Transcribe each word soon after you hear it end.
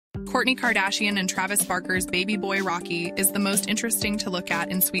Kourtney Kardashian and Travis Barker's baby boy Rocky is the most interesting to look at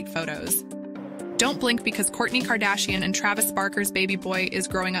in sweet photos. Don't blink because Kourtney Kardashian and Travis Barker's baby boy is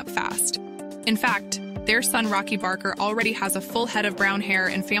growing up fast. In fact, their son Rocky Barker already has a full head of brown hair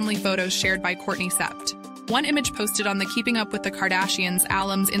in family photos shared by Kourtney Sept. One image posted on the Keeping Up with the Kardashians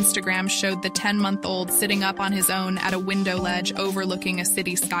alum's Instagram showed the 10-month-old sitting up on his own at a window ledge overlooking a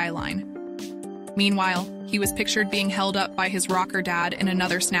city skyline. Meanwhile, he was pictured being held up by his rocker dad in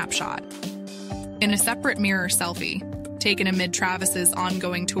another snapshot. In a separate mirror selfie, taken amid Travis's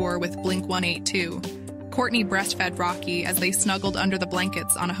ongoing tour with Blink-182, Kourtney breastfed Rocky as they snuggled under the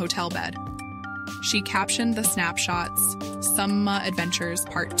blankets on a hotel bed. She captioned the snapshots, "Summa Adventures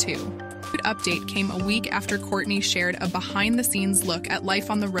Part 2. The update came a week after Kourtney shared a behind-the-scenes look at life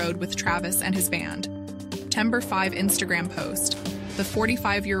on the road with Travis and his band. September 5 Instagram post. The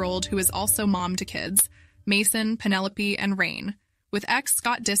 45-year-old who is also mom to kids, Mason, Penelope, and Rain, with ex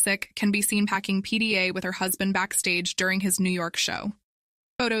Scott Disick, can be seen packing PDA with her husband backstage during his New York show.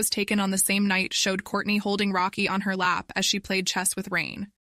 Photos taken on the same night showed Kourtney holding Rocky on her lap as she played chess with Rain.